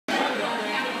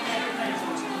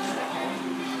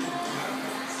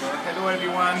Hello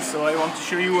everyone, so I want to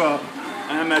show you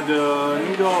I'm at the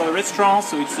noodle restaurant,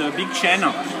 so it's a big chain,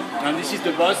 and this is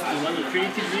the boss, the one who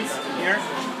created this here.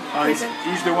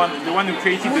 He's the one who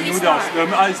created the noodles.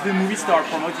 It's the movie star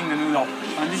promoting the noodle.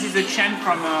 And this is a chain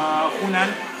from Hunan.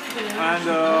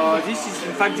 And this is,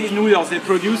 in fact, these noodles, they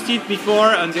produced it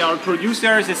before, and they are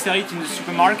producers, they sell it in the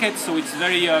supermarket, so it's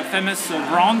very famous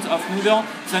brand of noodle.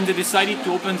 So then they decided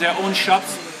to open their own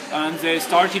shops, and they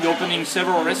started opening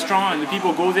several restaurants, and the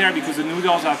people go there because the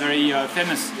noodles are very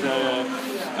famous.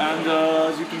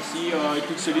 As you can see, it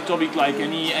looks a little bit like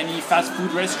any fast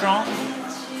food restaurant.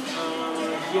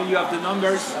 Here you have the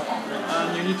numbers,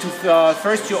 and you need to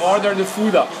first you order the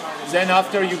food, then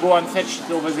after you go and fetch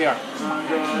it over there.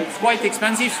 And it's quite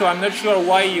expensive, so I'm not sure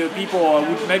why people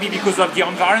would, maybe because of the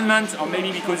environment, or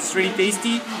maybe because it's really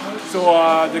tasty. So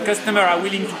the customer are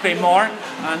willing to pay more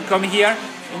and come here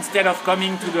instead of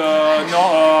coming to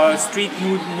the street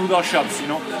noodle shops, you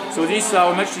know. So this,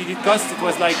 how much did it cost? It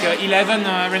was like 11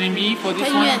 renminbi for this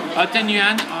 10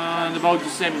 yuan, and about the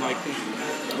same, like.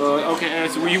 Okay,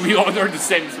 so we ordered the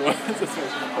same, so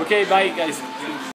okay, bye guys.